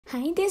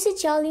Hi, this is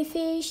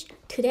Jellyfish.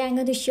 Today I'm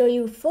going to show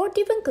you 4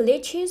 different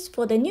glitches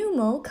for the new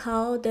mode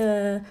called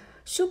the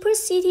Super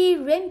City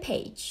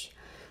Rampage.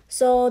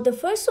 So the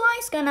first one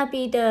is gonna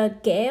be the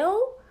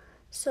Gale.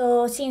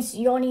 So since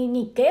you only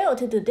need Gale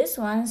to do this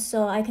one,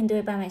 so I can do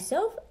it by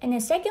myself. And the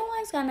second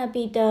one is gonna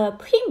be the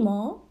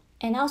Primo.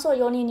 And also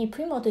you only need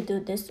Primo to do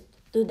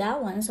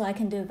that one, so I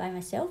can do it by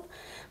myself.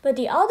 But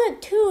the other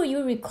two,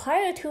 you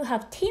require to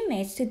have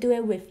teammates to do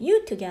it with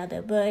you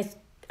together. But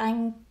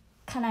I'm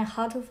kind of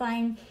hard to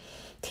find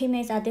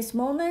teammates at this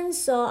moment,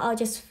 so I'll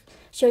just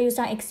show you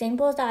some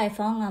examples that I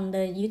found on the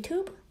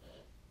YouTube.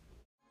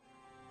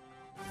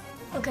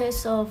 Okay,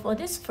 so for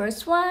this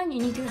first one,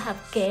 you need to have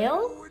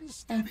Gale,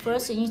 and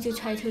first you need to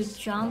try to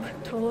jump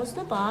towards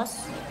the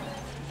boss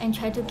and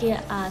try to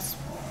get as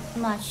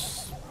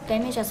much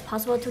damage as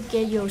possible to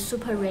get your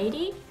super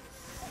ready.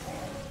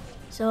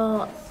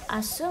 So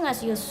as soon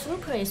as your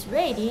super is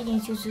ready, you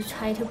need to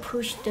try to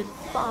push the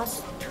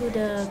boss to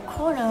the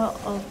corner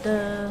of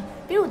the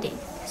building.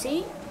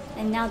 See?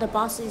 And now the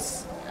boss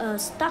is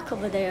stuck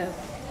over there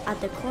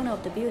at the corner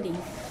of the building.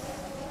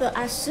 But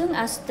as soon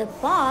as the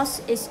boss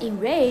is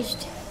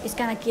enraged, it's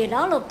gonna get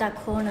out of that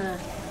corner.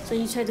 So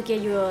you try to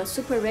get your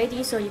super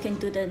ready so you can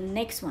do the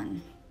next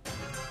one.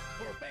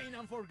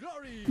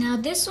 Now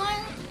this one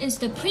is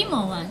the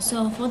Primo one.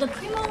 So for the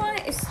Primo one,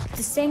 it's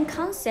the same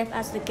concept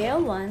as the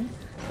Gale one.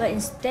 But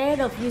instead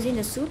of using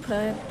the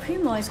super,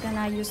 Primo is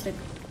gonna use the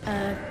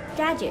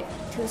gadget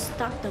to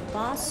stop the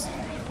boss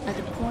at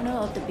the corner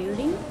of the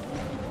building.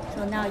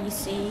 So now you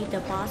see the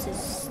boss is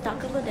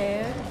stuck over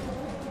there.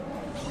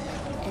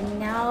 And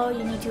now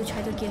you need to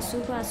try to get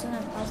super as soon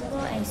as possible.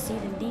 And you see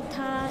the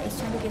Nita is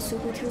trying to get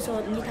super too,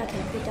 so Nita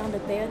can put down the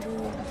bear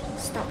to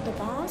stop the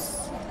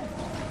boss.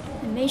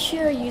 And make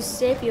sure you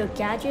save your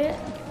gadget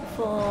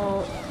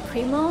for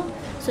Primo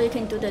so you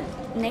can do the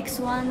next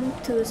one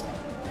to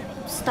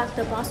stop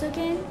the boss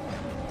again.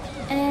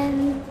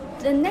 And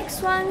the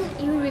next one,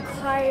 you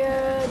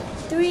require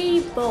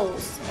 3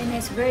 balls, and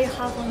it's very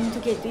hard for me to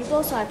get 3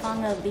 balls, so I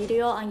found a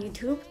video on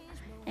YouTube,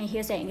 and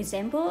here's an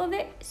example of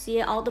it.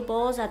 See, all the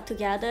balls are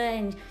together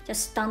and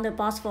just stun the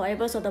boss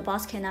forever so the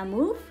boss cannot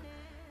move.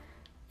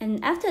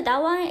 And after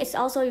that one, it's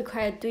also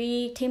required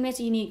 3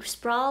 teammates. You need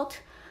Sprout,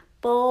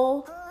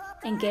 Bo,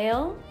 and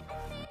Gale.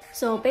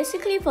 So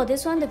basically for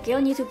this one, the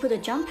Gale needs to put a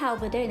jump pad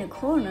over there in the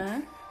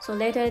corner, so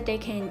later they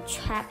can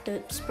trap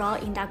the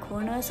Sprout in that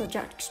corner so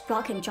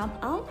Sprout can jump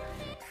out.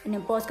 And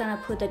then Bo's gonna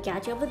put the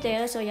gadget over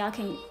there so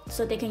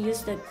they can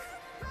use the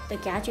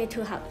gadget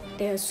to have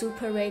their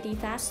super ready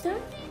faster.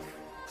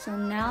 So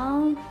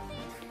now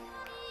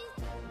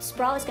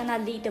Sprout is gonna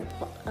lead the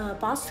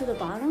boss to the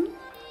bottom,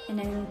 and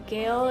then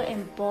Gale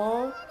and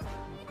Bo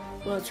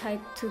will try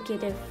to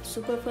get the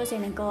super first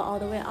and then go all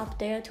the way up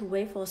there to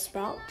wait for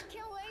Sprout.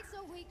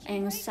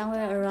 And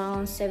somewhere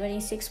around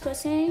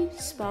 76%,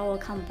 Sprout will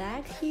come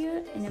back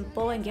here, and then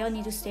Bo and Gale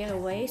need to stay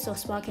away so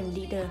Sprout can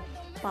lead the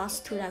boss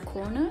to that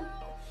corner.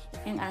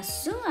 And as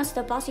soon as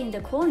the boss is in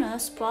the corner,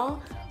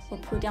 Sprout will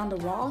put down the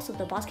wall so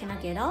the boss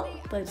cannot get out,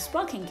 but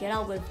Sprout can get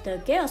out with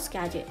the Gale's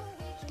gadget.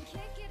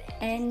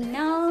 And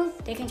now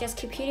they can just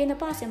keep hitting the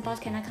boss and boss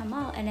cannot come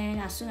out. And then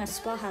as soon as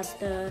Sprout has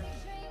the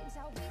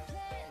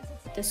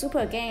super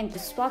again, the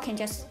Sprout can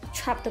just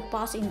trap the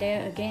boss in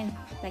there again,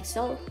 like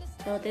so.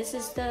 So this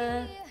is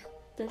the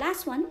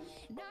last one.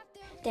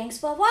 Thanks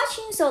for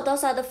watching. So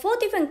those are the 4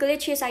 different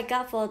glitches I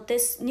got for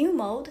this new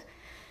mode.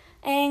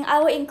 And I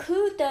will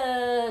include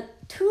the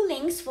 2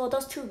 links for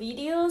those 2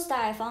 videos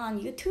that I found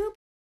on YouTube.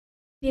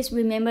 Please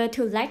remember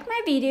to like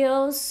my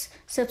videos,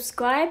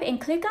 subscribe, and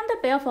click on the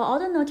bell for all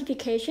the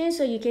notifications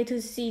so you get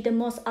to see the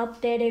most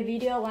updated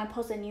video when I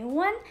post a new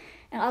one.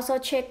 And also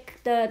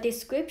check the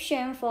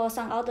description for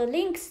some other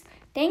links.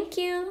 Thank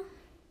you.